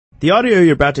The audio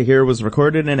you're about to hear was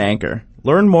recorded in Anchor.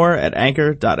 Learn more at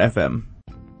anchor.fm.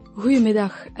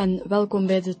 Goedemiddag en welkom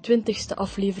bij de 20e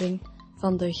aflevering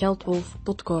van de Geldwolf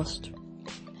podcast.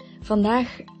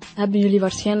 Vandaag hebben jullie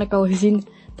waarschijnlijk al gezien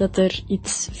dat er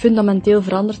iets fundamenteel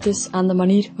veranderd is aan de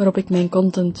manier waarop ik mijn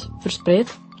content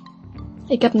verspreid.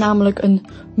 Ik heb namelijk een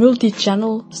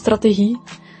multi-channel strategie,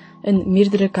 een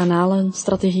meerdere kanalen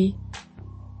strategie,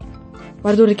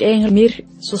 waardoor ik eigenlijk meer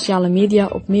sociale media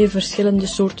op meer verschillende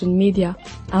soorten media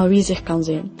aanwezig kan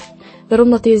zijn. Daarom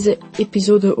dat deze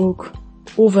episode ook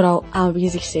overal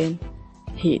aanwezig zijn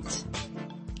heet.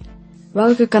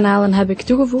 Welke kanalen heb ik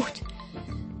toegevoegd?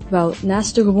 Wel,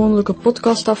 naast de gewone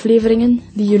podcastafleveringen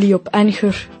die jullie op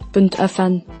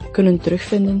anchor.fm kunnen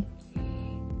terugvinden,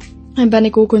 en ben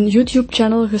ik ook een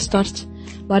YouTube-channel gestart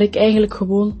waar ik eigenlijk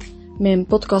gewoon mijn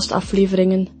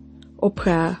podcastafleveringen op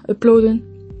ga uploaden,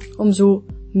 om zo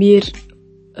meer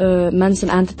mensen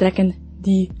aan te trekken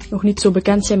die nog niet zo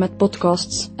bekend zijn met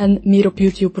podcasts en meer op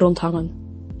YouTube rondhangen.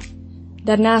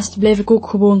 Daarnaast blijf ik ook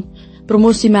gewoon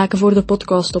promotie maken voor de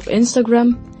podcast op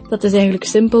Instagram. Dat is eigenlijk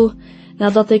simpel.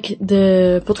 Nadat ik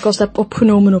de podcast heb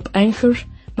opgenomen op Anchor,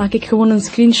 maak ik gewoon een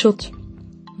screenshot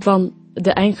van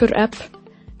de Anchor-app.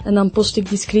 En dan post ik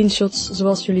die screenshots,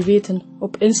 zoals jullie weten,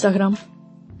 op Instagram.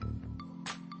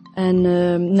 En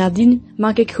nadien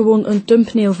maak ik gewoon een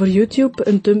thumbnail voor YouTube.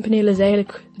 Een thumbnail is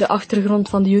eigenlijk de achtergrond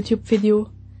van de YouTube-video.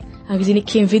 Aangezien ik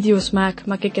geen video's maak,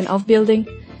 maak ik een afbeelding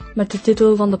met de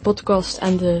titel van de podcast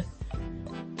en de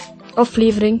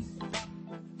aflevering.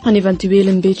 En eventueel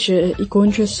een beetje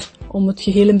icoontjes om het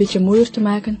geheel een beetje mooier te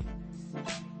maken.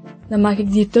 Dan maak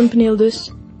ik die thumbnail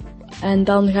dus. En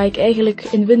dan ga ik eigenlijk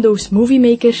in Windows Movie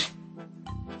Maker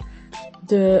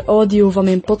de audio van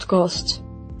mijn podcast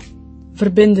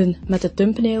verbinden met de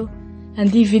thumbnail. En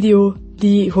die video,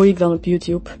 die gooi ik dan op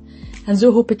YouTube. En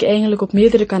zo hoop ik eigenlijk op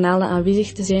meerdere kanalen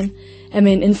aanwezig te zijn en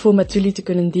mijn info met jullie te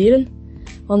kunnen delen.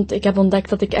 Want ik heb ontdekt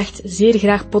dat ik echt zeer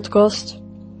graag podcast.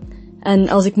 En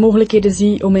als ik mogelijkheden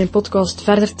zie om mijn podcast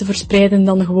verder te verspreiden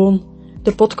dan gewoon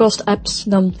de podcast-apps,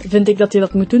 dan vind ik dat je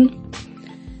dat moet doen.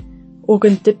 Ook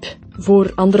een tip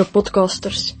voor andere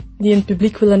podcasters die hun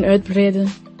publiek willen uitbreiden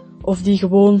of die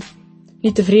gewoon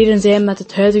niet tevreden zijn met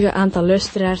het huidige aantal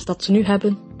luisteraars dat ze nu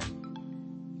hebben.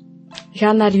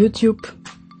 Ga naar YouTube,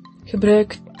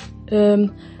 gebruik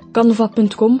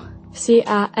canva.com,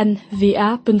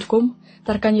 canva.com.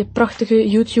 Daar kan je prachtige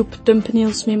YouTube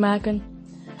thumbnails mee maken.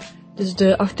 Dus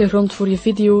de achtergrond voor je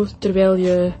video terwijl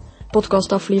je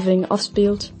podcastaflevering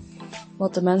afspeelt.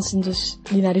 Wat de mensen dus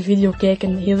die naar je video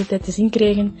kijken de hele tijd te zien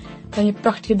krijgen, kan je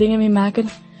prachtige dingen mee maken.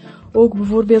 Ook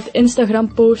bijvoorbeeld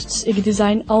Instagram posts. Ik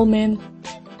design al mijn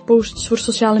posts voor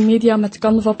sociale media met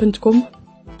canva.com.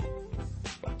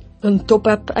 Een top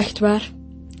app, echt waar.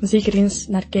 Zeker eens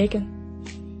naar kijken.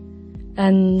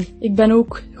 En ik ben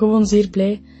ook gewoon zeer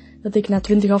blij dat ik na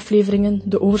 20 afleveringen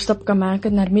de overstap kan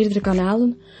maken naar meerdere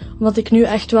kanalen. Omdat ik nu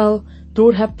echt wel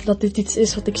doorheb dat dit iets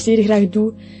is wat ik zeer graag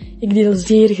doe. Ik deel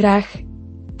zeer graag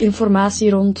informatie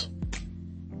rond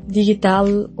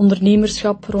digitaal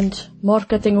ondernemerschap, rond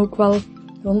marketing ook wel,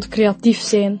 rond creatief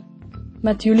zijn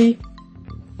met jullie.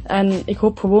 En ik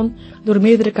hoop gewoon door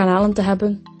meerdere kanalen te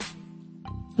hebben,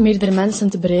 meerdere mensen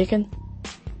te bereiken,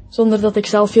 zonder dat ik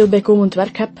zelf veel bijkomend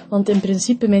werk heb. Want in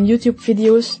principe mijn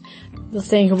YouTube-video's, dat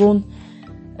zijn gewoon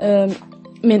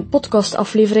mijn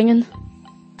podcastafleveringen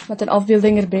met een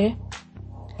afbeelding erbij.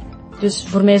 Dus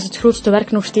voor mij is het grootste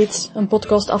werk nog steeds een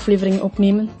podcastaflevering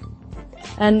opnemen.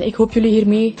 En ik hoop jullie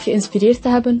hiermee geïnspireerd te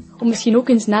hebben om misschien ook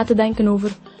eens na te denken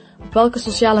over op welke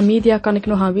sociale media kan ik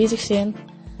nog aanwezig zijn,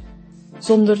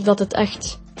 zonder dat het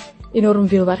echt enorm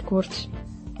veel werk wordt.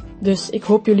 Dus ik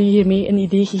hoop jullie hiermee een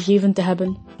idee gegeven te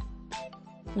hebben.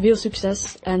 Veel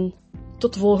succes en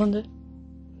tot de volgende.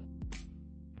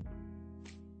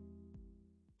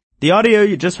 The audio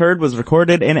you just heard was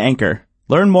recorded in Anchor.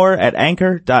 Learn more at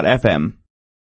anchor.fm.